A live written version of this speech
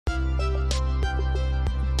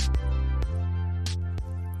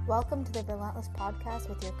Welcome to the Relentless Podcast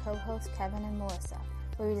with your co-hosts Kevin and Melissa,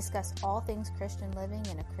 where we discuss all things Christian living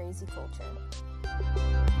in a crazy culture.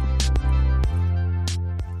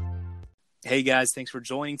 Hey guys, thanks for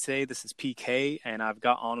joining today. This is PK, and I've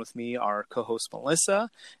got on with me our co-host Melissa,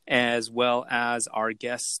 as well as our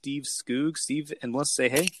guest Steve Skoog. Steve and Melissa, say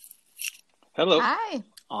hey. Hello. Hi.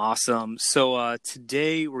 Awesome. So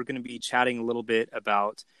today we're going to be chatting a little bit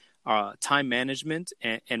about time management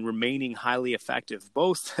and remaining highly effective,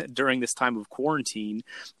 both during this time of quarantine,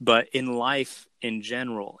 but in life in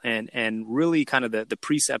general, and really kind of the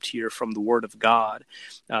precept here from the Word of God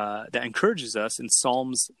that encourages us in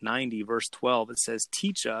Psalms 90, verse 12. It says,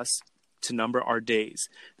 "Teach us to number our days,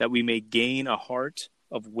 that we may gain a heart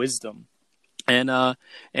of wisdom." And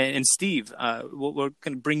Steve, we're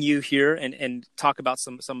going to bring you here and talk about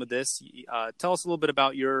some of this. Tell us a little bit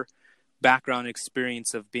about your background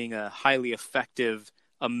experience of being a highly effective,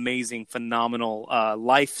 amazing, phenomenal,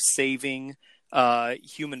 life-saving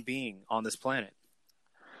human being on this planet.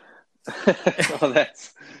 Well,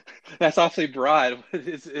 that's awfully broad.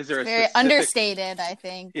 Is there a Very understated, I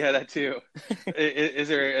think. Yeah, that too. Is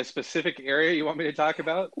there a specific area you want me to talk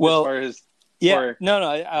about? Well, as far as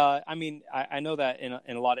no. I mean, I know that in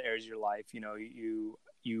a lot of areas of your life, you know,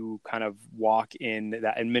 you kind of walk in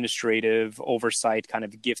that administrative oversight kind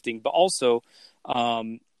of gifting, but also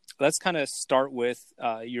let's kind of start with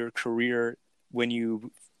your career when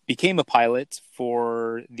you became a pilot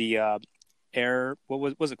for the air.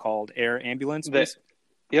 What was it called? Air ambulance.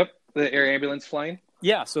 Yep, the air ambulance flying.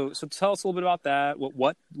 Yeah. So tell us a little bit about that.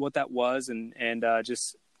 What that was, and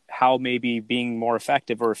just how maybe being more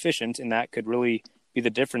effective or efficient in that could really be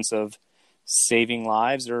the difference of saving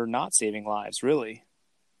lives or not saving lives, really.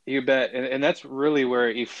 You bet. And that's really where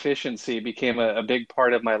efficiency became a big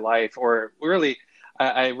part of my life, or really,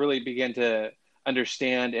 I really began to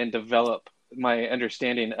understand and develop my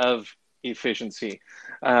understanding of efficiency.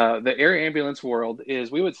 The air ambulance world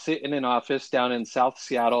is, we would sit in an office down in South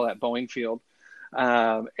Seattle at Boeing Field.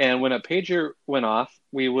 And when a pager went off,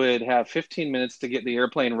 we would have 15 minutes to get the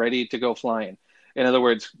airplane ready to go flying. In other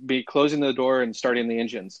words, be closing the door and starting the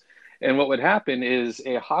engines. And what would happen is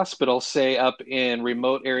a hospital, say up in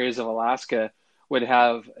remote areas of Alaska, would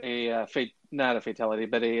have not a fatality,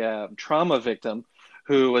 but a trauma victim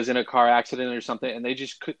who was in a car accident or something, and they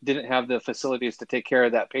just didn't have the facilities to take care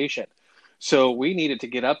of that patient. So we needed to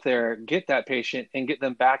get up there, get that patient, and get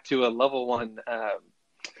them back to a level 1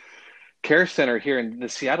 care center here in the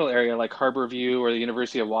Seattle area, like Harborview or the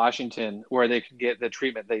University of Washington, where they could get the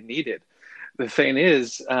treatment they needed. The thing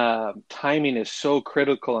is, timing is so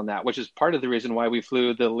critical in that, which is part of the reason why we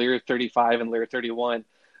flew the Lear 35 and Lear 31,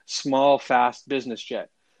 small, fast business jet.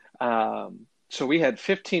 So we had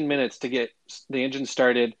 15 minutes to get the engine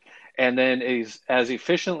started, and then as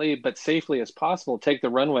efficiently but safely as possible, take the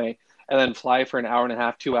runway and then fly for an hour and a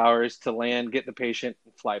half, 2 hours to land, get the patient,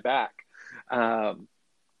 and fly back.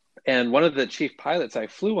 And one of the chief pilots I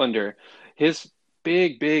flew under, his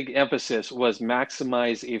big emphasis was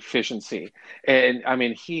maximize efficiency. And I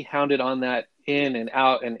mean, he hounded on that in and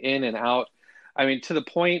out and in and out. I mean, to the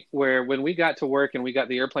point where when we got to work and we got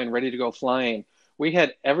the airplane ready to go flying, we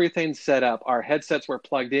had everything set up. Our headsets were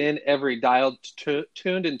plugged in, every dial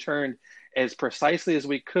tuned and turned as precisely as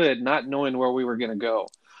we could, not knowing where we were going to go.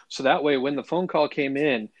 So that way, when the phone call came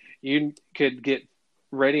in, you could get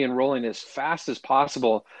ready and rolling as fast as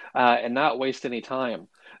possible and not waste any time.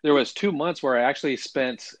 There was 2 months where I actually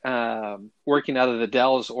spent working out of the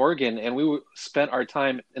Dalles, Oregon, and we spent our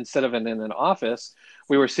time, instead of in an office,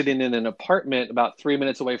 we were sitting in an apartment about 3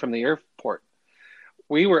 minutes away from the airport.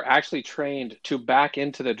 We were actually trained to back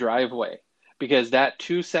into the driveway, because that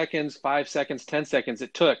 2 seconds, 5 seconds, 10 seconds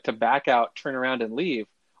it took to back out, turn around, and leave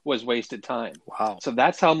was wasted time. Wow. So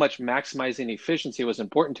that's how much maximizing efficiency was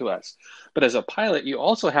important to us. But as a pilot, you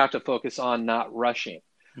also have to focus on not rushing.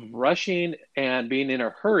 Mm-hmm. Rushing and being in a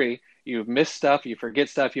hurry, you miss stuff, you forget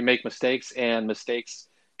stuff, you make mistakes, and mistakes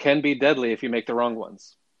can be deadly if you make the wrong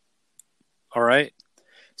ones. All right.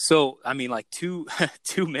 So, I mean, like 2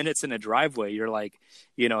 minutes in a driveway, you're like,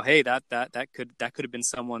 you know, hey, that could have been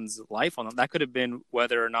someone's life on them. That could have been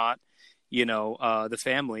whether or not, you know, the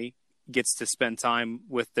family gets to spend time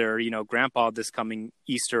with their, you know, grandpa this coming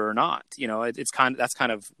Easter or not. You know, that's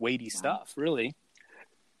kind of weighty stuff, really.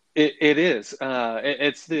 It is.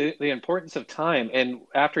 It's the importance of time. And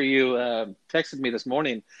after you texted me this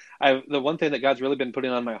morning, the one thing that God's really been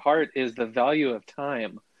putting on my heart is the value of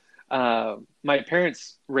time. My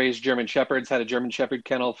parents raised German Shepherds, had a German Shepherd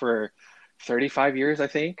kennel for 35 years, I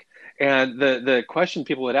think. And the question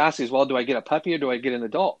people would ask is, well, do I get a puppy or do I get an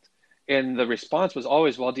adult? And the response was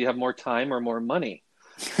always, well, do you have more time or more money?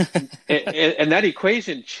 And that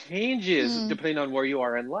equation changes depending on where you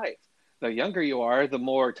are in life. The younger you are, the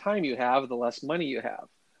more time you have, the less money you have.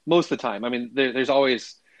 Most of the time. I mean, there's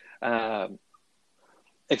always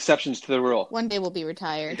exceptions to the rule. One day we'll be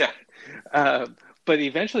retired. Yeah. But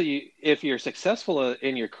eventually, if you're successful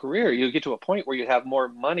in your career, you'll get to a point where you have more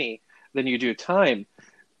money than you do time.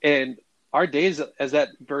 And our days, as that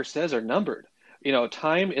verse says, are numbered.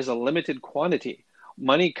 Time is a limited quantity.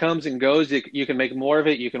 Money comes and goes. You can make more of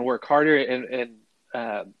it. You can work harder and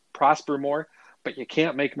prosper more, but you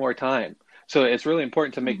can't make more time. So it's really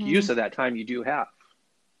important to make use of that time you do have.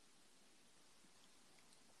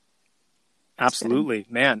 Absolutely,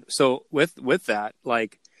 man. So with that,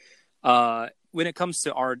 like, when it comes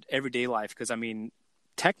to our everyday life, because I mean,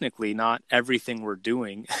 technically not everything we're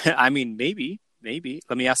doing, I mean, maybe,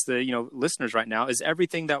 let me ask the, listeners right now, is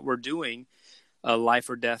everything that we're doing a life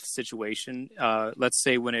or death situation? Let's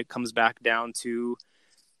say when it comes back down to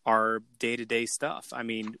our day-to-day stuff. I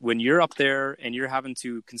mean, when you're up there and you're having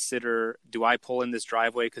to consider, do I pull in this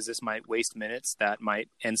driveway because this might waste minutes that might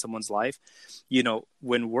end someone's life?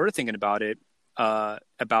 When we're thinking about it,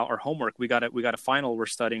 about our homework, we got a final we're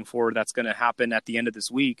studying for that's going to happen at the end of this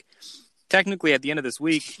week. Technically, at the end of this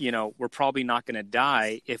week, we're probably not going to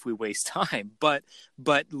die if we waste time. But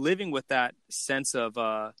living with that sense of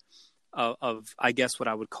I guess what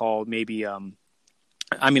I would call maybe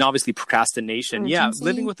obviously procrastination. Urgency. Yeah,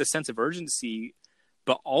 living with a sense of urgency,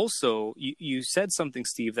 but also you said something,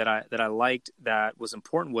 Steve, that I liked that was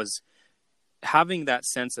important, was having that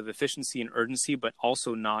sense of efficiency and urgency, but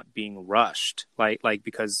also not being rushed. Like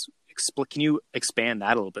because can you expand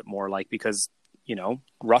that a little bit more? Like, because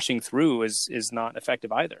rushing through is not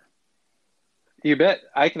effective either. You bet.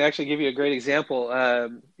 I can actually give you a great example.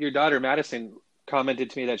 Your daughter Madison commented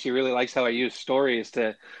to me that she really likes how I use stories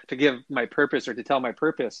to give my purpose or to tell my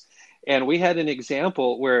purpose. And we had an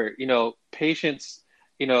example where, patients,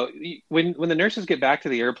 when the nurses get back to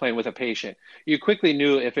the airplane with a patient, you quickly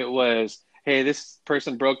knew if it was, hey, this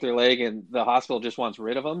person broke their leg and the hospital just wants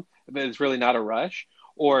rid of them, but it's really not a rush,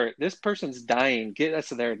 or this person's dying, get us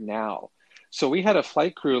there now. So we had a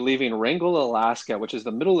flight crew leaving Wrangell, Alaska, which is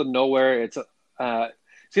the middle of nowhere. It's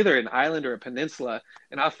either an island or a peninsula,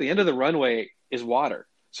 and off the end of the runway is water.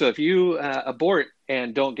 So if you abort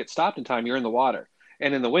and don't get stopped in time, you're in the water.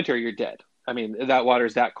 And in the winter, you're dead. I mean, that water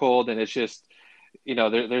is that cold, and it's just,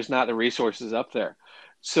 there's not the resources up there.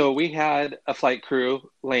 So we had a flight crew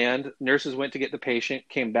land. Nurses went to get the patient,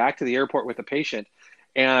 came back to the airport with the patient,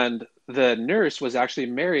 and the nurse was actually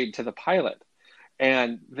married to the pilot.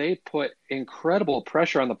 And they put incredible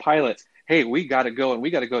pressure on the pilots. Hey, we got to go, and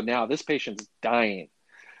we got to go now. This patient's dying.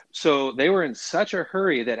 So they were in such a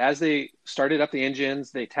hurry that as they started up the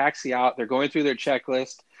engines, they taxi out, they're going through their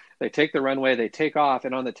checklist, they take the runway, they take off,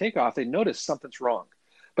 and on the takeoff, they notice something's wrong,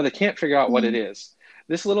 but they can't figure out what it is.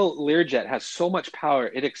 This little Learjet has so much power,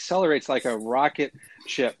 it accelerates like a rocket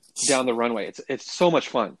ship down the runway. It's so much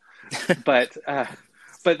fun. But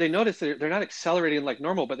they notice they're not accelerating like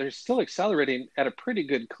normal, but they're still accelerating at a pretty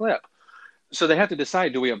good clip. So they have to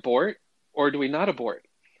decide, do we abort or do we not abort?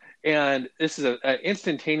 And this is an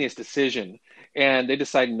instantaneous decision. And they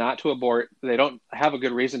decide not to abort. They don't have a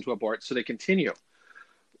good reason to abort, so they continue.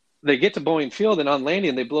 They get to Boeing Field, and on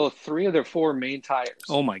landing, they blow 3 of their 4 main tires.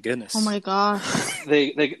 Oh, my goodness. Oh, my gosh.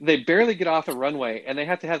 They barely get off the runway, and they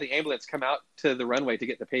have to have the ambulance come out to the runway to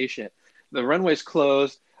get the patient. The runway's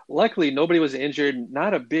closed. Luckily, nobody was injured.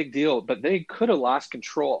 Not a big deal, but they could have lost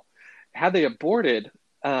control. Had they aborted...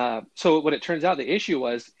 so what it turns out the issue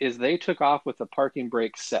is they took off with the parking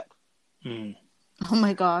brake set. Oh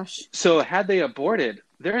my gosh. So had they aborted,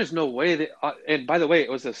 there is no way that, and by the way,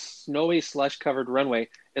 it was a snowy slush covered runway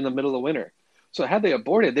in the middle of winter. So had they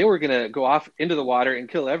aborted, they were going to go off into the water and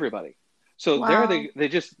kill everybody. So there they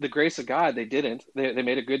just, the grace of God, they didn't, they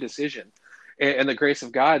made a good decision. And the grace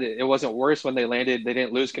of God, it wasn't worse when they landed. They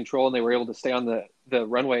didn't lose control and they were able to stay on the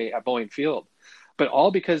runway at Boeing Field. But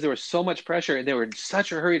all because there was so much pressure and they were in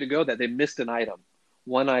such a hurry to go that they missed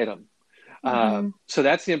one item. So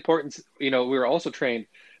that's the importance. We were also trained,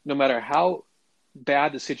 no matter how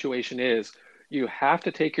bad the situation is, you have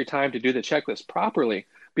to take your time to do the checklist properly,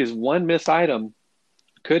 because one missed item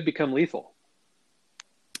could become lethal.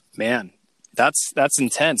 Man, that's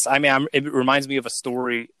intense. I mean, it reminds me of a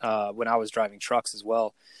story when I was driving trucks as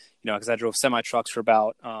well, because I drove semi trucks for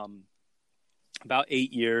about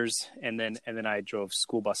 8 years, and then I drove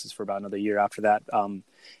school buses for about another year after that.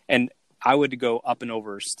 And I would go up and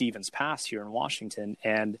over Stevens Pass here in Washington,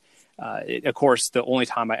 and of course, the only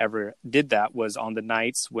time I ever did that was on the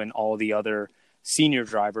nights when all the other senior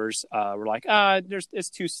drivers were like, it's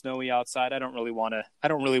too snowy outside. I don't really want to,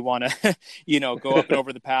 go up and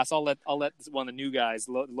over the pass. I'll let one of the new guys,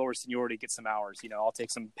 lower seniority, get some hours. I'll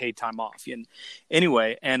take some paid time off. And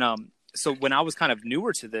anyway, so when I was kind of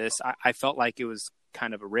newer to this, I felt like it was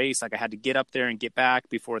kind of a race. Like I had to get up there and get back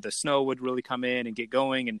before the snow would really come in and get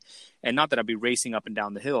going. And not that I'd be racing up and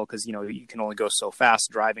down the hill, because, you can only go so fast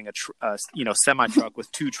driving a semi truck with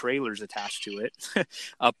 2 trailers attached to it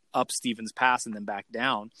up Stevens Pass and then back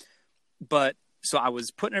down. But so I was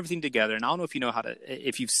putting everything together, and I don't know if you know have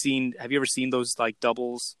you ever seen those like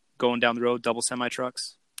doubles going down the road, double semi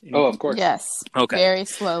trucks? Oh, of course. Yes. Okay. Very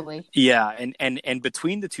slowly. Yeah, and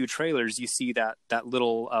between the 2 trailers, you see that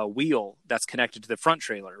little wheel that's connected to the front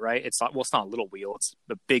trailer, right? It's not a little wheel; it's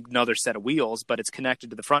a big another set of wheels, but it's connected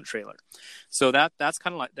to the front trailer. So that's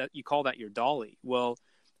kind of like that. You call that your dolly. Well,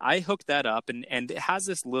 I hooked that up, and it has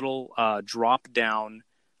this little drop down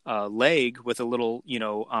leg with a little,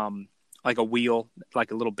 like a wheel, like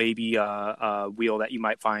a little baby wheel that you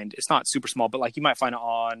might find. It's not super small, but like you might find it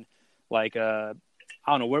on like a,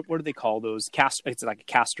 I don't know, what do they call those? It's like a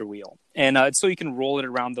caster wheel. And so you can roll it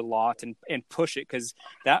around the lot and push it, because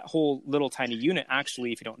that whole little tiny unit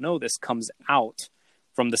actually, if you don't know this, comes out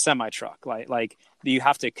from the semi truck. Like you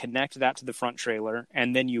have to connect that to the front trailer,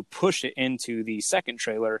 and then you push it into the second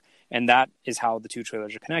trailer, and that is how the 2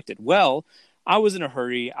 trailers are connected. Well, I was in a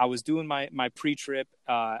hurry. I was doing my pre-trip.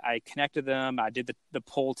 I connected them. I did the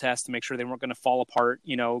pole test to make sure they weren't going to fall apart,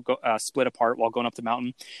 split apart while going up the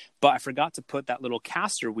mountain. But I forgot to put that little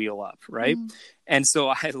caster wheel up, right? Mm. And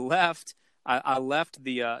so I left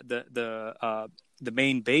the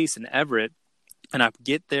main base in Everett, and I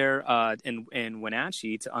get there in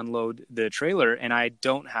Wenatchee to unload the trailer, and I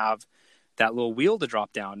don't have that little wheel to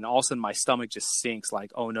drop down. And all of a sudden my stomach just sinks,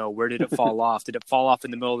 like, oh no, where did it fall off? Did it fall off in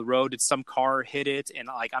the middle of the road? Did some car hit it? And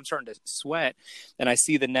like, I'm starting to sweat. And I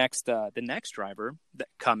see the next driver that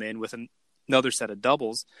come in with another set of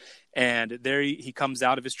doubles. And there he comes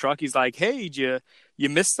out of his truck. He's like, hey, you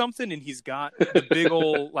missed something? And he's got the big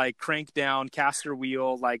old like crank down caster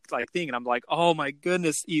wheel, like thing. And I'm like, oh my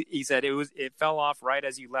goodness. He said it fell off right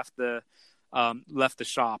as you left the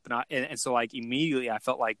shop, and so like immediately I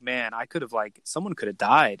felt like, man, I could have, like, someone could have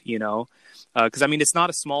died, because I mean, it's not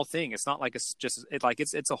a small thing. It's not like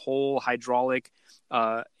it's a whole hydraulic,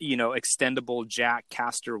 extendable jack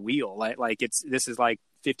caster wheel. Like this is like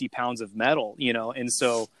 50 pounds of metal, and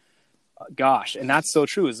so, gosh, and that's so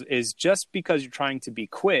true. Is just because you're trying to be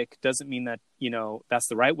quick doesn't mean that that's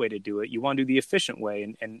the right way to do it. You want to do the efficient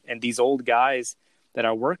way, and these old guys that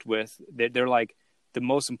I worked with, they're like, the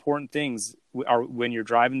most important things are when you're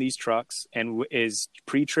driving these trucks is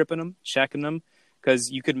pre-tripping them, checking them, because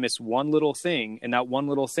you could miss one little thing, and that one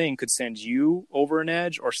little thing could send you over an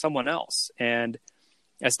edge or someone else, and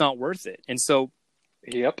that's not worth it. And so,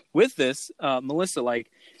 yep. With this, Melissa,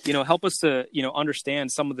 help us to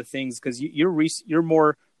understand some of the things, because you're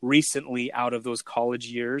more recently out of those college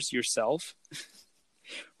years yourself,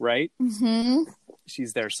 right? Mm-hmm.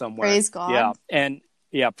 She's there somewhere. Praise God. Yeah, and.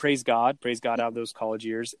 Yeah, praise God out of those college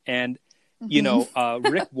years. And,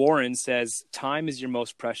 Rick Warren says, time is your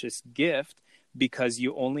most precious gift because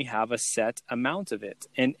you only have a set amount of it.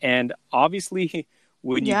 And obviously,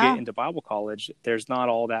 when you get into Bible college, there's not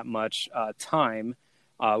all that much time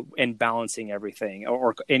in balancing everything,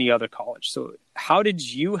 or any other college. So how did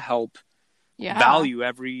you help value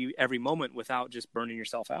every moment without just burning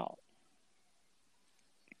yourself out?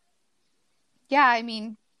 Yeah, I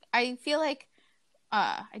mean, I feel like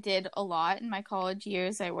I did a lot in my college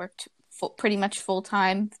years. I worked pretty much full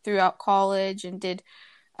time throughout college, and did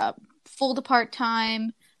full to part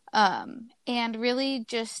time, and really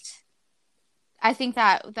just, I think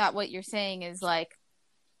that what you're saying is like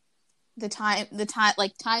the time,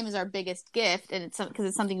 like time is our biggest gift, and it's because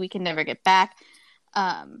it's something we can never get back.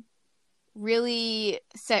 Really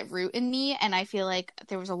set root in me, and I feel like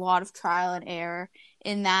there was a lot of trial and error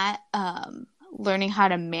in that. Learning how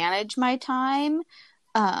to manage my time,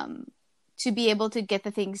 to be able to get the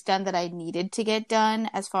things done that I needed to get done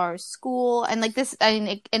as far as school, and like this,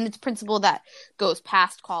 and it's a principle that goes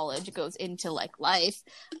past college, it goes into like life.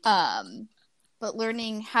 But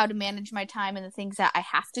learning how to manage my time and the things that I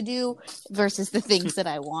have to do versus the things that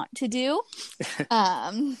I want to do,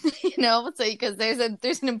 so because there's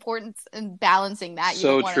an importance in balancing that. You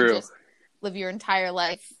don't want to just live your entire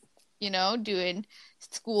life, doing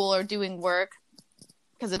school or doing work,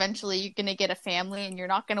 because eventually you're going to get a family and you're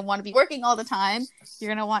not going to want to be working all the time. You're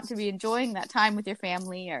going to want to be enjoying that time with your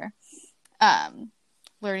family, or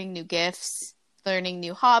learning new gifts, learning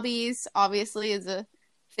new hobbies, obviously, is a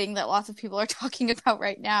thing that lots of people are talking about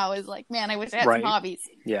right now, is like, man, I wish I had some hobbies.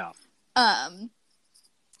 Yeah. Um,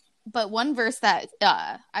 but one verse that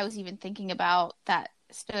I was even thinking about that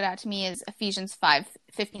stood out to me is Ephesians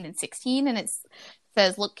 5:15 and 16, and it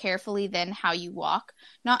says, "Look carefully then how you walk,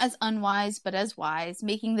 not as unwise, but as wise,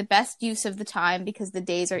 making the best use of the time, because the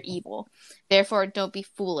days are evil. Therefore, don't be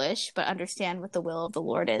foolish, but understand what the will of the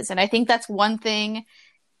Lord is." And I think that's one thing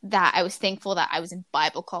that I was thankful that I was in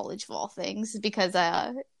Bible college of all things, because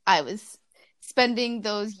I was spending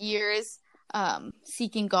those years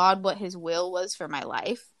seeking God, what his will was for my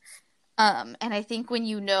life. And I think when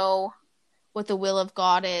you know what the will of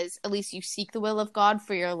God is, at least you seek the will of God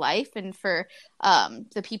for your life and for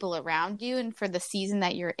the people around you and for the season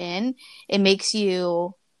that you're in, it makes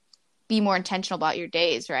you be more intentional about your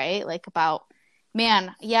days, right? Like about,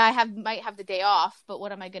 man, yeah, might have the day off, but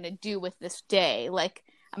what am I going to do with this day? Like,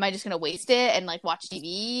 am I just going to waste it and like watch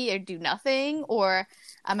TV or do nothing? Or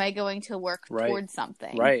am I going to work towards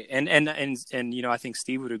something? Right. And you know, I think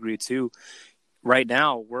Steve would agree too. Right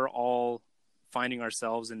now, we're all finding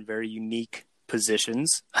ourselves in very unique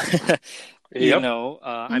positions. You know,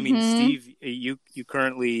 I mean, Steve, you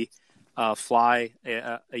currently fly,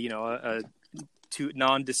 a to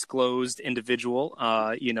non-disclosed individual,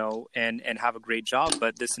 you know, and have a great job,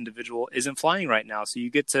 but this individual isn't flying right now, so you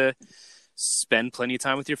get to spend plenty of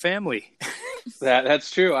time with your family. That's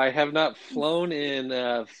true. I have not flown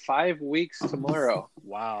in 5 weeks tomorrow.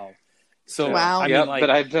 Wow. So, wow. I mean, like, but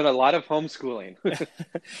I've done a lot of homeschooling.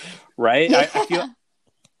 Right? Yeah.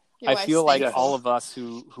 I feel like all of us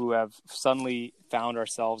who have suddenly found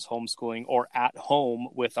ourselves homeschooling or at home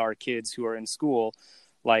with our kids who are in school,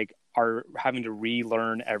 like, are having to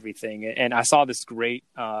relearn everything. And I saw this great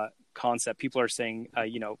concept. People are saying,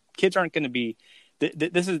 you know, kids aren't going to be.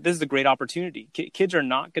 This is a great opportunity. Kids are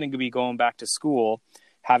not going to be going back to school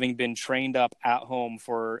having been trained up at home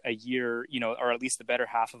for a year, you know, or at least the better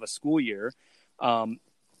half of a school year,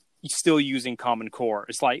 still using Common Core.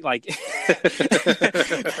 It's like like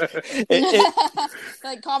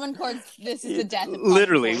Common Core. This is the death of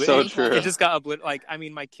literally. So true. It just got like, I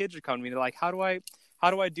mean, my kids are coming to me. They're like, how do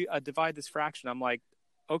I do divide this fraction? I'm like,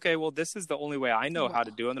 okay, well, this is the only way I know how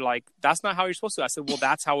to do it. And they're like, that's not how you're supposed to. I said, well,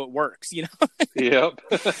 that's how it works, you know? Yep.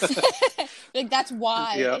 Like, that's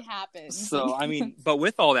why it happens. So, I mean, but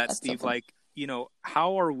with all that, Steve, so like, you know,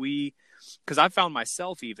 how are we, because I found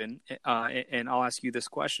myself even, and I'll ask you this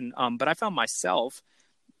question, but I found myself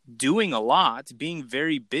doing a lot, being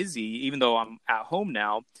very busy, even though I'm at home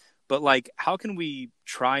now, but like, how can we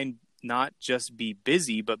try and not just be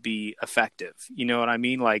busy, but be effective? You know what I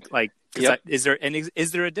mean? Like, is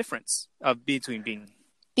there a difference between being?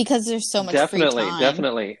 Because there's so much definitely, free time.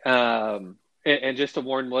 Definitely. And just to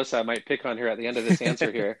warn Melissa, I might pick on her at the end of this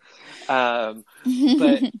answer here.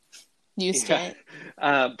 But used to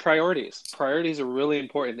it. Priorities are really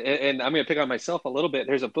important. And I'm going to pick on myself a little bit.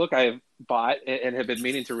 There's a book I've bought and have been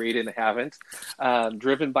meaning to read and haven't,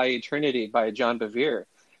 Driven by Eternity by John Bevere.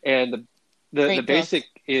 And the basic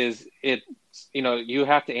is you know, you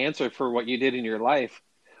have to answer for what you did in your life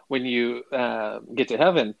when you get to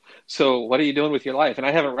heaven. So what are you doing with your life? And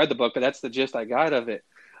I haven't read the book, but that's the gist I got of it.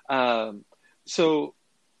 So,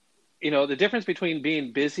 you know, the difference between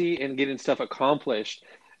being busy and getting stuff accomplished,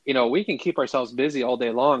 you know, we can keep ourselves busy all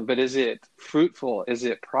day long, but is it fruitful? Is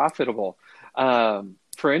it profitable?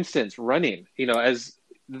 For instance, running, you know, as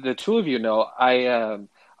the two of you know,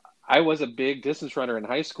 I was a big distance runner in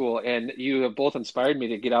high school, and you have both inspired me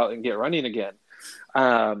to get out and get running again.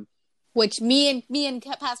 Which me and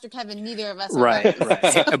Pastor Kevin, neither of us are right.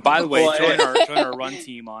 And by the way, Well, join our run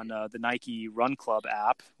team on the Nike Run Club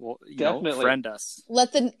app. Well, definitely friend us.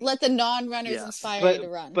 Let the non-runners inspire you to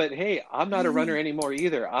run. But hey, I'm not a runner anymore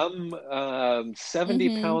either. I'm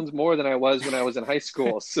 70 pounds more than I was when I was in high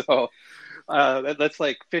school. So that's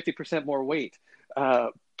like 50% more weight.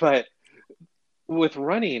 But with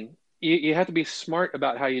running, you have to be smart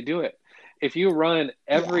about how you do it. If you run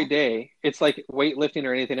every day, it's like weightlifting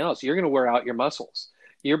or anything else. You're going to wear out your muscles.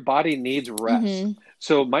 Your body needs rest.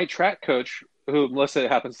 So my track coach, who Melissa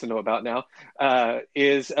happens to know about now,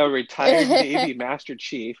 is a retired Navy Master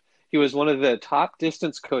Chief. He was one of the top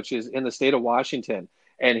distance coaches in the state of Washington,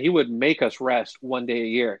 and he would make us rest one day a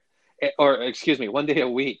year, or excuse me, one day a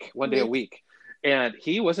week. And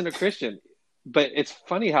he wasn't a Christian, but it's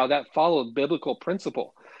funny how that followed biblical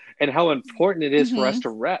principle and how important it is for us to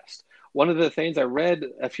rest. One of the things I read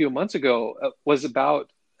a few months ago was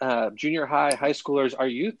about junior high schoolers, our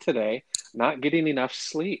youth today, not getting enough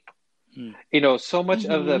sleep. You know, so much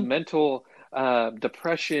of the mental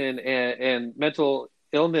depression and mental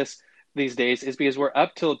illness these days is because we're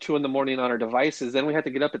up till 2 a.m. on our devices. Then we have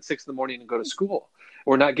to get up at 6 a.m. and go to school.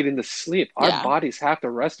 We're not getting the sleep. Our bodies have to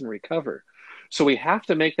rest and recover. So we have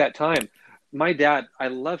to make that time. My dad, I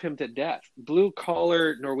love him to death. Blue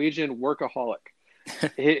collar Norwegian workaholic.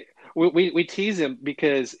 We tease him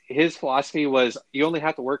because his philosophy was you only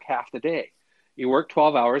have to work half the day. You work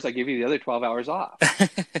 12 hours, I give you the other 12 hours off.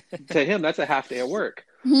 To him, that's a half day of work.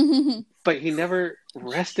 But he never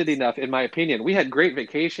rested enough, in my opinion. We had great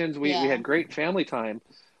vacations. We had great family time.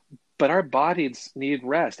 But our bodies need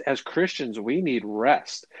rest. As Christians, we need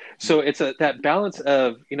rest. So it's that balance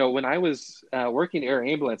of, when I was working air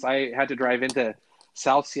ambulance, I had to drive into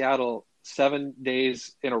South Seattle 7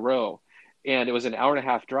 days in a row. And it was an hour and a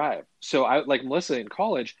half drive. So I, like Melissa in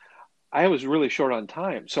college, I was really short on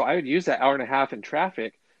time. So I would use that hour and a half in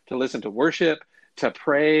traffic to listen to worship, to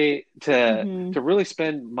pray, to really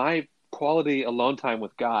spend my quality alone time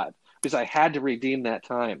with God, because I had to redeem that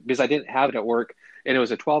time because I didn't have it at work. And it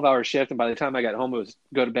was a 12-hour shift. And by the time I got home, it was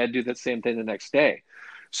go to bed, do the same thing the next day.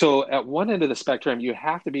 So at one end of the spectrum, you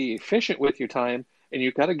have to be efficient with your time, and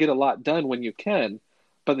you've got to get a lot done when you can.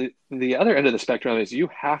 But the other end of the spectrum is you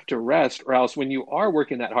have to rest, or else when you are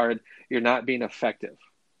working that hard, you're not being effective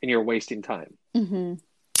and you're wasting time. Mm-hmm.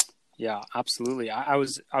 Yeah, absolutely. I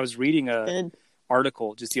was reading a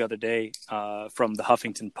article just the other day from the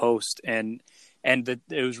Huffington Post, and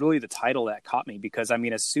it was really the title that caught me, because I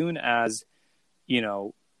mean, as soon as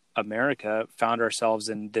America found ourselves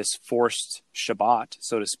in this forced Shabbat,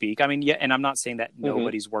 so to speak. I mean, yeah, and I'm not saying that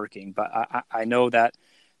nobody's working, but I know that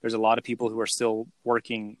there's a lot of people who are still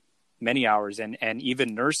working many hours, and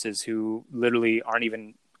even nurses who literally aren't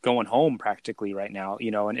even going home practically right now,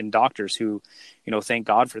 and doctors who, thank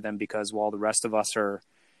God for them, because while the rest of us are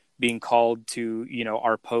being called to,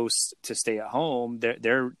 our posts to stay at home,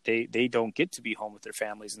 they don't get to be home with their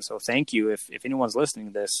families. And so thank you. If anyone's listening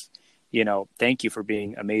to this, thank you for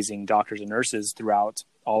being amazing doctors and nurses throughout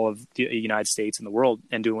all of the United States and the world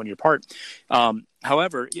and doing your part.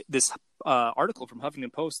 However, this article from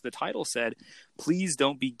Huffington Post, the title said, "Please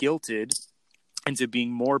don't be guilted into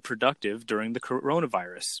being more productive during the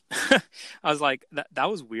coronavirus." I was like, that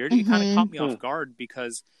was weird. It kind of caught me off guard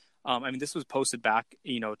because, this was posted back,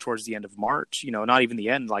 towards the end of March, not even the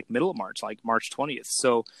end, like middle of March, like March 20th.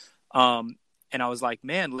 So, and I was like,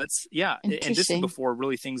 man, and this is before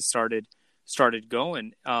really things started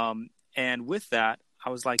going. And with that,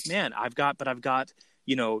 I was like, man, I've got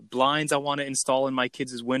blinds I want to install in my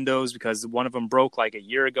kids' windows because one of them broke like a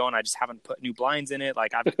year ago and I just haven't put new blinds in it.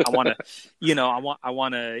 Like I want to, I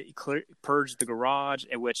want to purge the garage,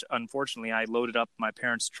 in which unfortunately I loaded up my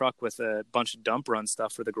parents' truck with a bunch of dump run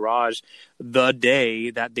stuff for the garage the day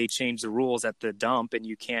that they changed the rules at the dump, and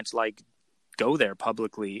you can't go there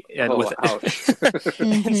publicly and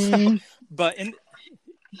and so, but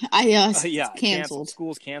canceled.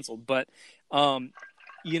 School's canceled. But some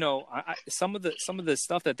of the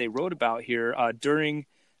stuff that they wrote about here during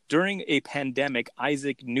a pandemic,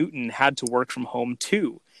 Isaac Newton had to work from home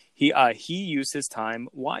too. He used his time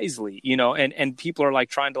wisely, and people are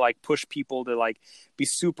trying to push people to be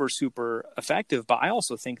super, super effective. But I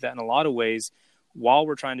also think that in a lot of ways, while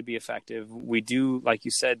we're trying to be effective, we do, like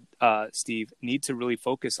you said, Steve, need to really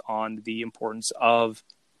focus on the importance of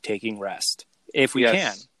taking rest if we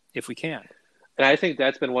can. And I think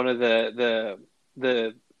that's been one of the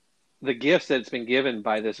gifts that's been given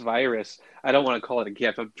by this virus. I don't want to call it a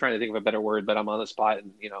gift. I'm trying to think of a better word, but I'm on the spot,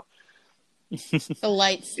 and the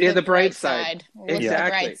lights. Yeah, the bright side. Exactly. The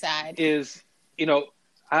bright side is,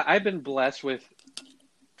 I've been blessed with.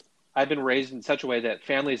 I've been raised in such a way that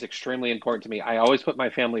family is extremely important to me. I always put my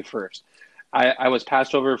family first. I was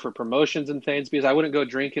passed over for promotions and things because I wouldn't go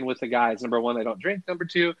drinking with the guys. Number one, I don't drink. Number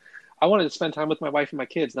two, I wanted to spend time with my wife and my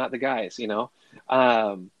kids, not the guys,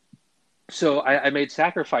 So I made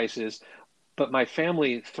sacrifices, but my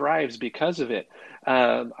family thrives because of it.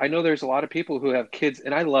 I know there's a lot of people who have kids,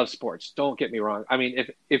 and I love sports. Don't get me wrong. I mean,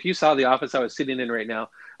 if you saw the office I was sitting in right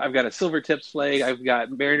now, I've got a Silver Tips flag. I've got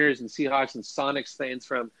Mariners and Seahawks and Sonics things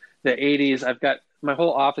from the 80s. I've got my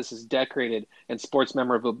whole office is decorated in sports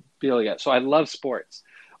memorabilia. So I love sports.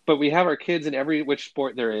 But we have our kids in every which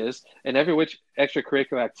sport there is, and every which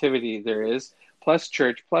extracurricular activity there is, plus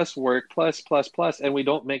church, plus work, plus, and we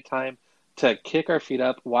don't make time to kick our feet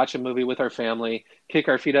up, watch a movie with our family, kick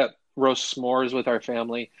our feet up, roast s'mores with our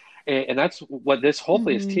family. And that's what this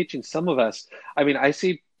hopefully is teaching some of us. I mean, I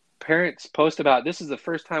see parents post about, this is the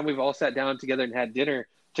first time we've all sat down together and had dinner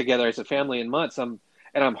together as a family in months. I'm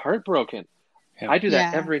heartbroken. Yeah. I do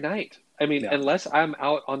that every night. I mean, unless I'm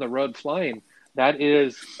out on the road flying, that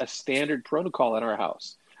is a protocol in our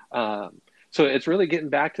house. So it's really getting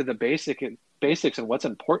back to the basics and what's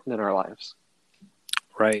important in our lives.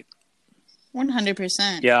 Right.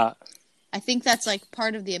 100%. Yeah. I think that's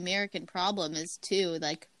part of the American problem is too,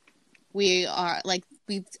 we are like,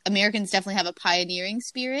 we Americans definitely have a pioneering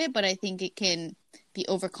spirit, but I think it can be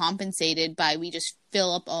overcompensated by we just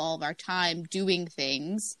fill up all of our time doing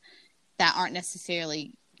things that aren't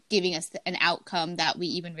necessarily giving us an outcome that we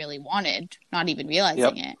even really wanted, not even Yep.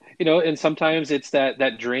 realizing it. And sometimes it's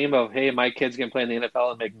that dream of, hey, my kid's gonna play in the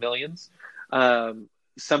NFL and make millions.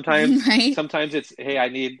 Sometimes Right? sometimes it's, hey, I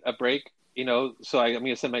need a break, so I'm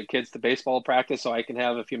gonna send my kids to baseball practice so I can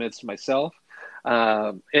have a few minutes to myself.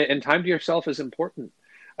 And time to yourself is important.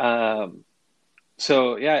 Um,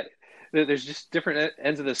 so yeah, there's just different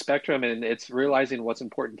ends of the spectrum, and it's realizing what's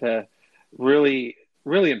important to really,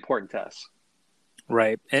 really important to us.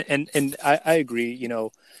 Right. And I agree,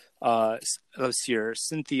 let's see here,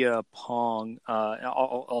 Cynthia Pong,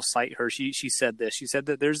 I'll cite her. She said this. She said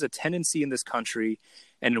that there's a tendency in this country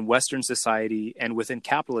and in Western society and within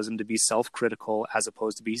capitalism to be self-critical as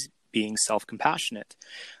opposed to being self-compassionate.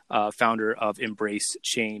 Founder of Embrace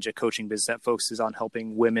Change, a coaching business that focuses on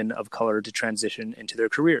helping women of color to transition into their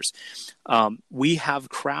careers. We have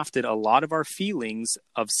crafted a lot of our feelings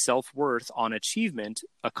of self-worth on achievement,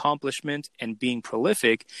 accomplishment, and being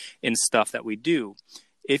prolific in stuff that we do.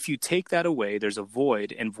 If you take that away, there's a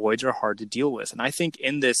void, and voids are hard to deal with. And I think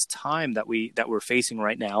in this time that we're facing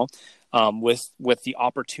right now, with the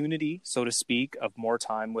opportunity, so to speak, of more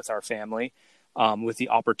time with our family, with the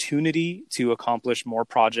opportunity to accomplish more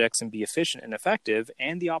projects and be efficient and effective,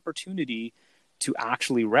 and the opportunity to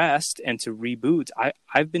actually rest and to reboot,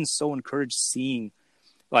 I've been so encouraged seeing,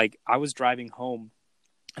 like, I was driving home.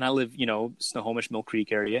 And I live, Snohomish, Mill Creek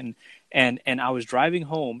area, and I was driving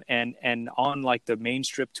home, and on like the main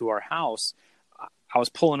strip to our house, I was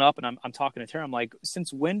pulling up, and I'm talking to Tara. I'm like,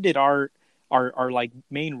 since when did our like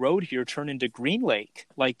main road here turn into Green Lake?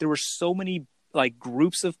 Like, there were so many like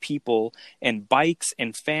groups of people and bikes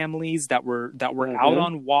and families that were out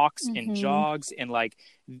on walks and jogs, and like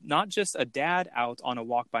not just a dad out on a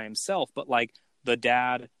walk by himself, but like the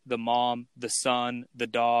dad, the mom, the son, the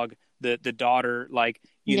dog, the daughter, like,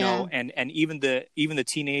 and even the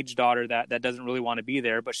teenage daughter that doesn't really want to be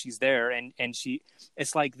there, but she's there, and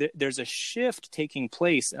it's like there's a shift taking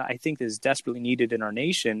place, and I think that is desperately needed in our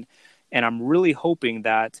nation. And I'm really hoping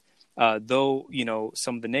that though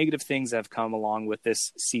some of the negative things that have come along with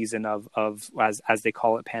this season of as they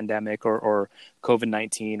call it, pandemic or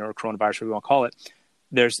COVID-19 or coronavirus, whatever you want to call it,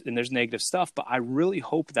 there's negative stuff, but I really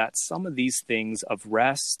hope that some of these things of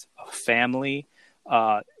rest, of family,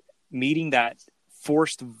 meeting that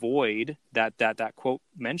forced void that quote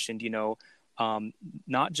mentioned,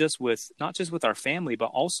 not just with our family, but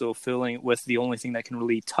also filling with the only thing that can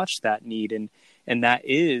really touch that need, and that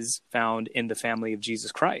is found in the family of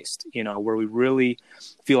Jesus Christ, where we really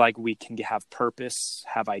feel like we can have purpose,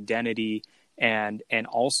 have identity, and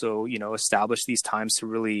also, establish these times to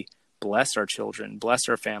really bless our children, bless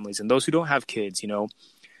our families, and those who don't have kids,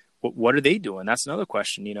 what are they doing? That's another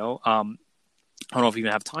question, I don't know if you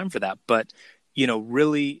even have time for that, but,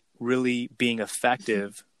 really, really being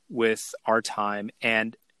effective with our time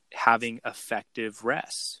and having effective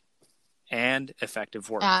rest and effective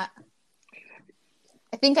work. I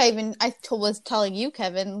think was telling you,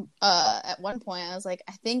 Kevin, at one point, I was like,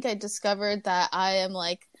 I think I discovered that I am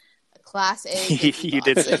like a class A. You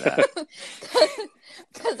did say that.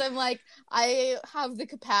 Because I'm like, I have the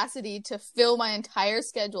capacity to fill my entire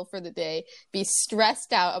schedule for the day, be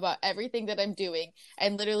stressed out about everything that I'm doing,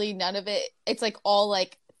 and literally none of it, it's like all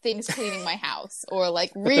like things cleaning my house or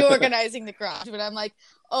like reorganizing the garage. But I'm like,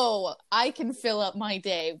 oh, I can fill up my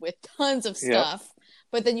day with tons of stuff. Yep.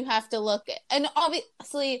 But then you have to look at, and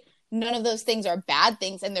obviously none of those things are bad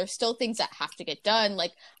things, and there's still things that have to get done.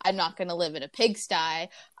 Like, I'm not going to live in a pigsty.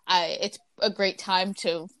 It's a great time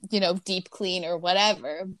to, deep clean or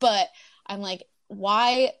whatever. But I'm like,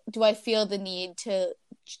 why do I feel the need to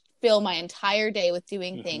fill my entire day with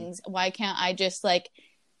doing things? Why can't I just like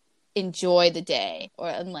enjoy the day?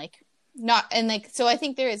 So I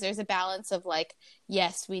think there's a balance of like,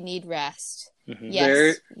 yes, we need rest.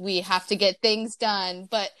 Yes, we have to get things done.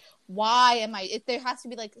 But why there has to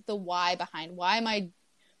be like the why behind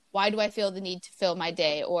why do I feel the need to fill my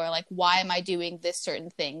day? Or like, why am I doing this certain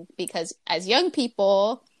thing? Because as young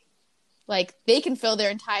people, like, they can fill their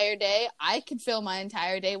entire day. I can fill my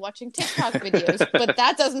entire day watching TikTok videos, but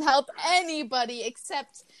that doesn't help anybody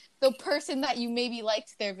except the person that you maybe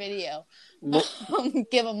liked their video.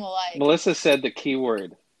 Give them a like. Melissa said the key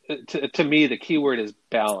word. To me, the key word is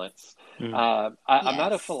balance. I'm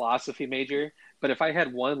not a philosophy major, but if I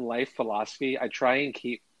had one life philosophy, I try and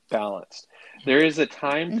keep balanced. There is a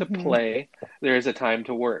time to play. There is a time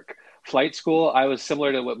to work. flight school, I was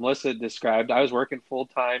similar to what Melissa described. I was working full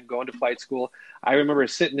time, going to flight school. I remember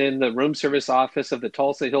sitting in the room service office of the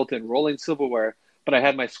Tulsa Hilton, rolling silverware, but I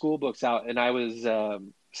had my school books out and I was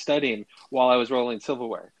studying while I was rolling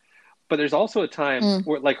silverware. But there's also a time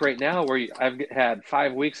where, like right now, where I've had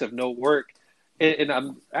 5 weeks of no work, and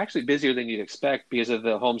I'm actually busier than you'd expect because of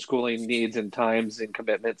the homeschooling needs and times and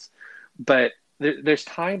commitments. But there's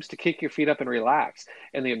times to kick your feet up and relax.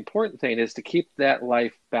 And the important thing is to keep that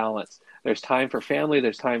life balanced. There's time for family,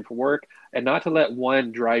 there's time for work, and not to let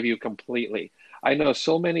one drive you completely. I know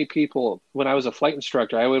so many people, when I was a flight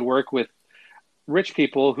instructor, I would work with rich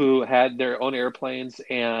people who had their own airplanes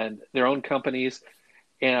and their own companies.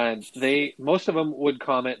 And most of them would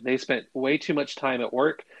comment they spent way too much time at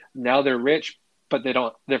work. Now they're rich, but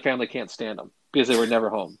their family can't stand them because they were never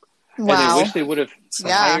home. Wow. And they wish they would have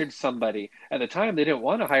hired somebody. At the time, they didn't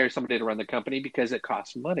want to hire somebody to run the company because it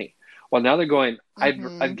costs money. Well, now they're going,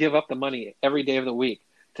 I'd give up the money every day of the week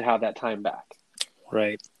to have that time back.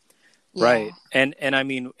 Right. Yeah. Right. And I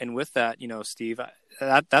mean, and with that, Steve,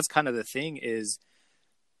 that's kind of the thing is,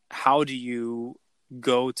 how do you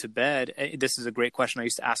go to bed? This is a great question I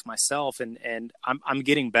used to ask myself, and I'm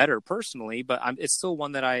getting better personally, but it's still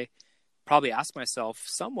one that I probably ask myself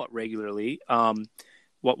somewhat regularly.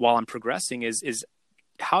 While I'm progressing is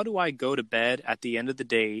how do I go to bed at the end of the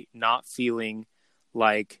day not feeling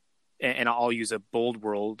like, and I'll use a bold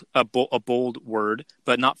word,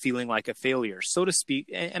 but not feeling like a failure, so to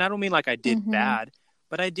speak. And I don't mean like I did bad,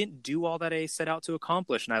 but I didn't do all that I set out to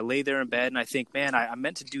accomplish. And I lay there in bed and I think, man, I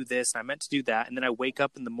meant to do this and I meant to do that. And then I wake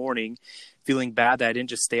up in the morning feeling bad that I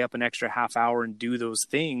didn't just stay up an extra half hour and do those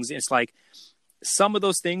things. It's like some of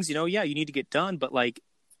those things, you need to get done, but like,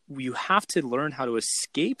 you have to learn how to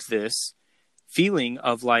escape this feeling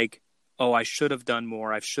of like, oh, I should have done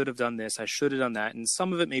more. I should have done this. I should have done that. And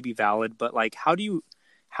some of it may be valid, but like, how do you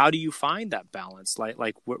find that balance?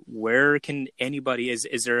 Like where can anybody,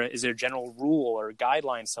 is there a general rule or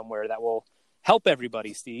guideline somewhere that will help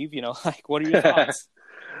everybody, Steve? Like, what are your thoughts?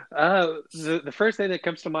 The first thing that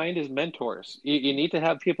comes to mind is mentors. You need to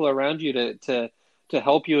have people around you to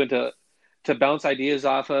help you and to bounce ideas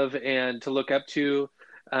off of and to look up to.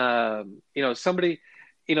 Somebody,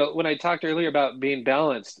 when I talked earlier about being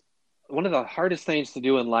balanced, one of the hardest things to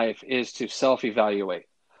do in life is to self-evaluate.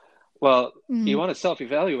 Well, you want to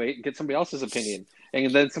self-evaluate and get somebody else's opinion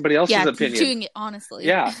and then somebody else's opinion. Yeah, doing it honestly.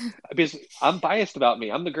 Yeah, because I'm biased about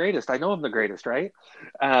me. I'm the greatest. I know I'm the greatest, right?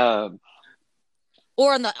 Or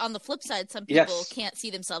on the flip side, some people can't see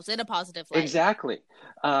themselves in a positive light. Exactly.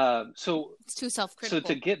 So it's too self-critical.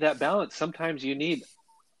 So to get that balance, sometimes you need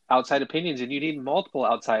outside opinions and you need multiple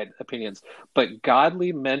outside opinions, but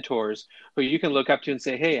godly mentors who you can look up to and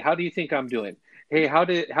say, hey, how do you think I'm doing? Hey, how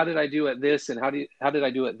did I do at this? And how did I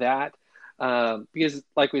do at that? Because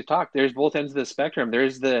like we've talked, there's both ends of the spectrum.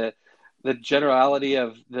 There's the generality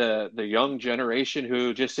of the young generation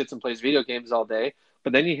who just sits and plays video games all day.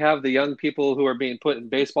 But then you have the young people who are being put in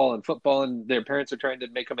baseball and football and their parents are trying to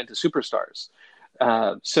make them into superstars.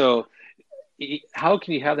 So how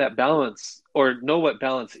can you have that balance or know what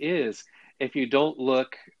balance is if you don't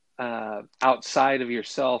look outside of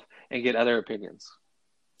yourself and get other opinions?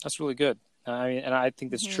 That's really good. And I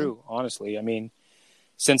think that's true, honestly. I mean,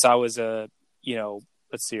 since I was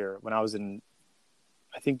let's see here, when I was in,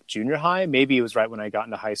 I think junior high, maybe it was right when I got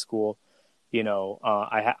into high school,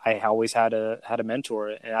 I always had a mentor.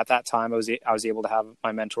 And at that time I was able to have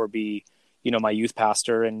my mentor be, my youth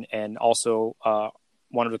pastor and also,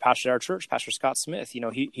 one of the pastors at our church, Pastor Scott Smith.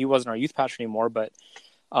 He wasn't our youth pastor anymore, but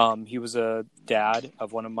he was a dad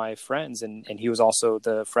of one of my friends, and he was also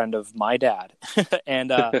the friend of my dad.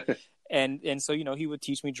 and so he would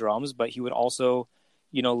teach me drums, but he would also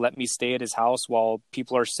let me stay at his house while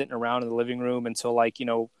people are sitting around in the living room until 1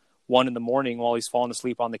 a.m. while he's falling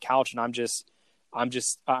asleep on the couch, and while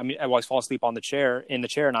he's falling asleep in the chair,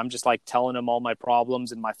 and I'm just like telling him all my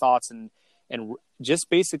problems and my thoughts and just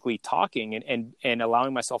basically talking and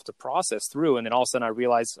allowing myself to process through. And then all of a sudden I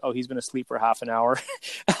realized, oh, he's been asleep for half an hour.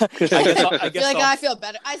 I feel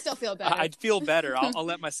better. I still feel better. I'd feel better. I'll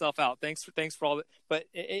let myself out. Thanks for all that. But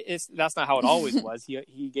that's not how it always was.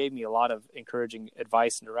 He gave me a lot of encouraging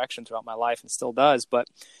advice and direction throughout my life and still does. But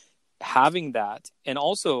having that, and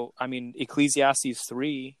also, I mean, Ecclesiastes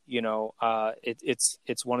 3,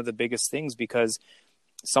 it's one of the biggest things, because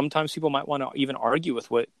sometimes people might want to even argue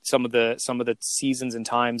with what some of the seasons and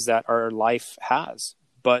times that our life has.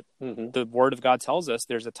 But the Word of God tells us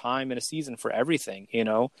there's a time and a season for everything,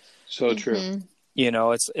 So true.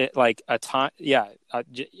 It's like a time. Yeah.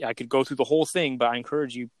 I could go through the whole thing, but I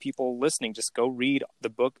encourage you people listening, just go read the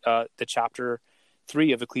book, the chapter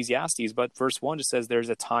 3 of Ecclesiastes, but verse 1 just says there's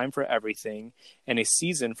a time for everything and a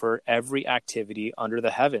season for every activity under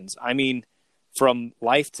the heavens. I mean, from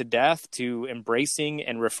life to death, to embracing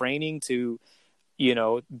and refraining, to,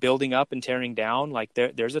 building up and tearing down, like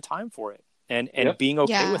there's a time for it, and Yep. being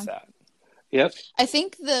okay Yeah. with that. Yep. I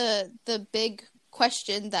think the big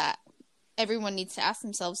question that everyone needs to ask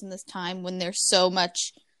themselves in this time, when there's so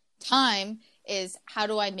much time, is how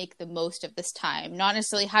do I make the most of this time? Not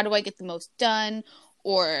necessarily how do I get the most done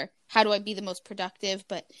or how do I be the most productive,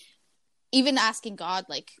 but even asking God,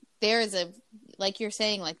 like, like you're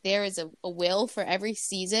saying, like, there is a will for every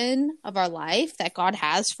season of our life that God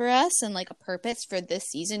has for us, and like a purpose for this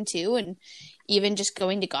season too. And even just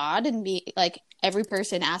going to God and be like, every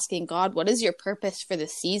person asking God, what is your purpose for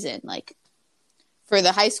this season? Like, for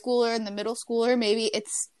the high schooler and the middle schooler, maybe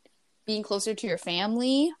it's being closer to your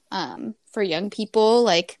family. For young people,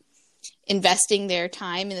 like investing their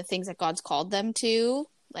time in the things that God's called them to.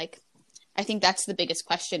 Like, I think that's the biggest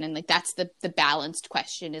question. And like, that's the balanced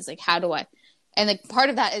question, is like, how do I, and like part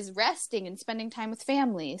of that is resting and spending time with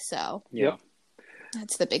family. So Yep.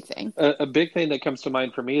 that's the big thing. A big thing that comes to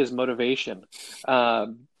mind for me is motivation.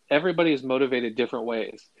 Everybody is motivated different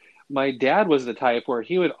ways. My dad was the type where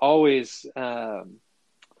he would always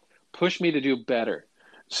push me to do better.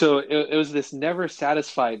 So it was this never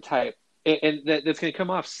satisfied type, and that's going to come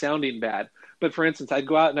off sounding bad. But for instance, I'd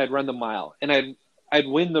go out and I'd run the mile, and I'd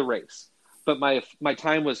win the race, but my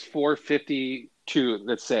time was 4:52,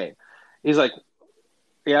 let's say. He's like,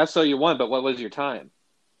 yeah, so you won, but what was your time?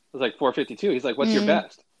 I was like, 4:52. He's like, what's your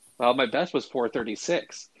best? Well, my best was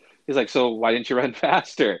 4:36. He's like, so why didn't you run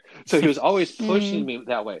faster? So he was always pushing me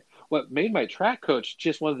that way. What made my track coach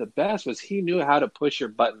just one of the best was he knew how to push your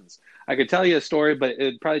buttons. I could tell you a story, but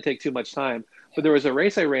it'd probably take too much time. But there was a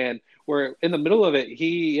race I ran where in the middle of it,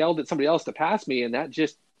 he yelled at somebody else to pass me, and that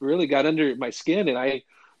just really got under my skin. And I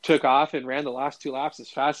took off and ran the last 2 laps as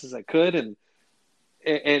fast as I could.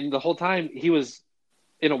 And the whole time he was,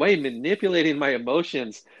 in a way, manipulating my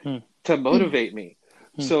emotions to motivate me.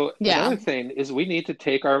 So another thing is we need to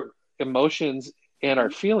take our emotions and our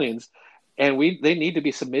feelings, and they need to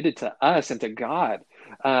be submitted to us and to God.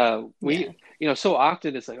 So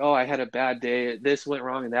often it's like, oh, I had a bad day. This went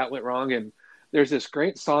wrong and that went wrong. And there's this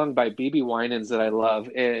great song by B.B. Winans that I love,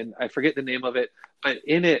 and I forget the name of it, but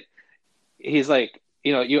in it, he's like,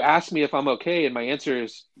 you ask me if I'm okay, and my answer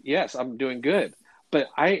is yes, I'm doing good. But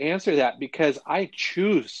I answer that because I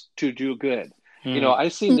choose to do good. I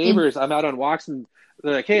see neighbors, I'm out on walks, and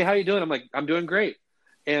they're like, hey, how you doing? I'm like, I'm doing great.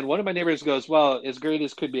 And one of my neighbors goes, well, as great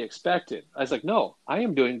as could be expected. I was like, no, I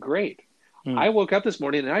am doing great. I woke up this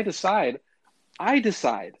morning and I decide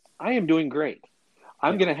I am doing great.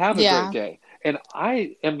 I'm going to have a great day. And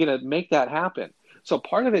I am going to make that happen. So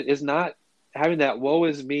part of it is not having that woe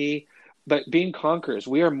is me, but being conquerors.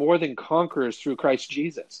 We are more than conquerors through Christ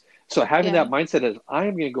Jesus. So having that mindset is I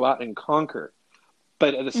am going to go out and conquer.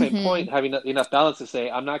 But at the same point, having enough balance to say,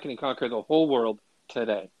 I'm not going to conquer the whole world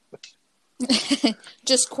today.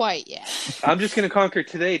 Just quite, yeah. I'm just going to conquer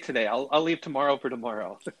today. I'll leave tomorrow for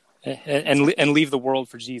tomorrow. and leave the world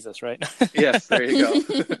for Jesus, right? Yes, there you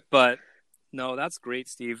go. But no, that's great,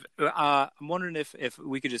 Steve. I'm wondering if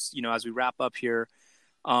we could just, as we wrap up here,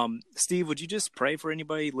 Steve, would you just pray for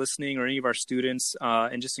anybody listening or any of our students,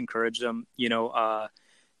 and just encourage them,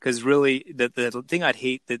 because really the thing I'd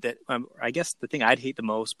hate I guess the thing I'd hate the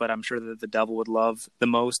most, but I'm sure that the devil would love the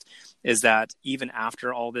most, is that even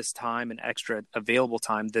after all this time and extra available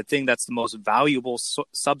time, the thing that's the most valuable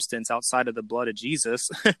substance outside of the blood of Jesus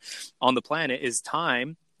on the planet is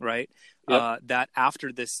time, right? Yep. That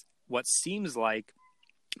after this, what seems like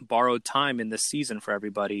borrowed time in this season for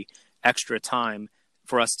everybody, extra time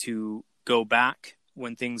for us to go back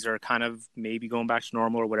when things are kind of maybe going back to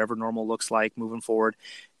normal or whatever normal looks like moving forward,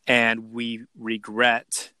 and we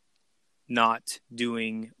regret not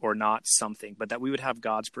doing or not something, but that we would have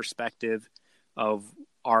God's perspective of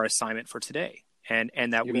our assignment for today, and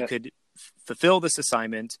that we could fulfill this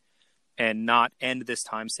assignment and not end this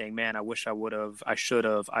time saying, man, I wish I would have, I should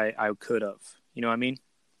have, I could have. You know what I mean?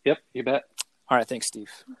 Yep, you bet. All right, thanks, Steve.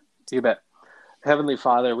 You bet. Heavenly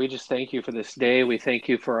Father, we just thank you for this day. We thank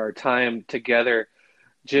you for our time together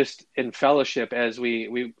just in fellowship as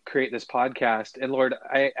we create this podcast. And Lord,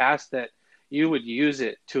 I ask that you would use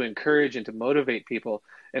it to encourage and to motivate people.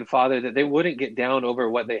 And Father, that they wouldn't get down over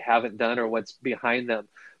what they haven't done or what's behind them.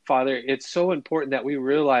 Father, it's so important that we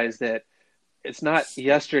realize that it's not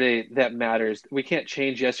yesterday that matters. We can't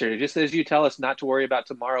change yesterday. Just as you tell us not to worry about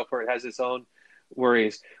tomorrow, for it has its own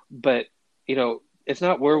worries. But, it's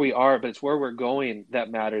not where we are, but it's where we're going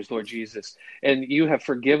that matters, Lord Jesus. And you have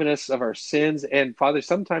forgiven us of our sins. And Father,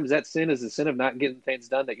 sometimes that sin is the sin of not getting things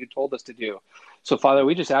done that you told us to do. So Father,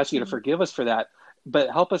 we just ask you to forgive us for that,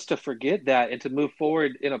 but help us to forget that and to move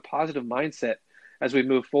forward in a positive mindset as we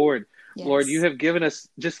move forward. Yes. Lord, you have given us,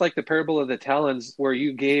 just like the parable of the talents, where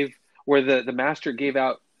the master gave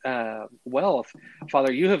out wealth.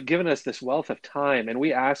 Father, you have given us this wealth of time, and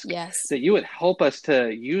we ask that you would help us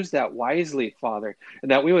to use that wisely, Father,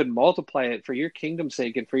 and that we would multiply it for your kingdom's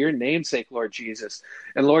sake and for your name's sake, Lord Jesus.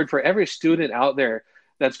 And Lord, for every student out there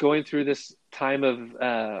that's going through this time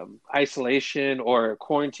of isolation or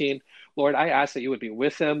quarantine, Lord, I ask that you would be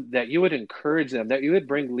with them, that you would encourage them, that you would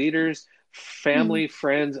bring leaders, family,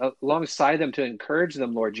 friends alongside them to encourage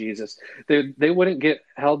them, Lord Jesus. They wouldn't get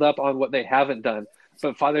held up on what they haven't done,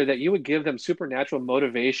 but Father, that you would give them supernatural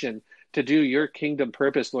motivation to do your kingdom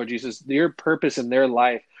purpose, Lord Jesus, your purpose in their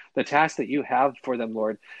life, the task that you have for them,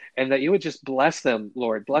 Lord, and that you would just bless them,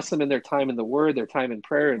 Lord. Bless them in their time in the word, their time in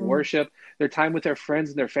prayer and worship, their time with their friends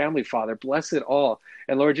and their family, Father. Bless it all.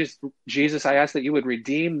 And Lord Jesus, I ask that you would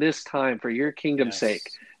redeem this time for your kingdom's sake.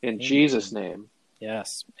 In Jesus' name.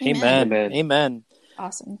 Yes. Amen. Amen.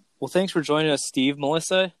 Awesome. Well, thanks for joining us, Steve.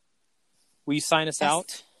 Melissa, will you sign us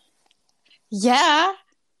out? Yeah.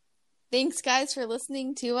 Thanks, guys, for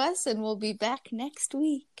listening to us, and we'll be back next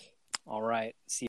week. All right. See you.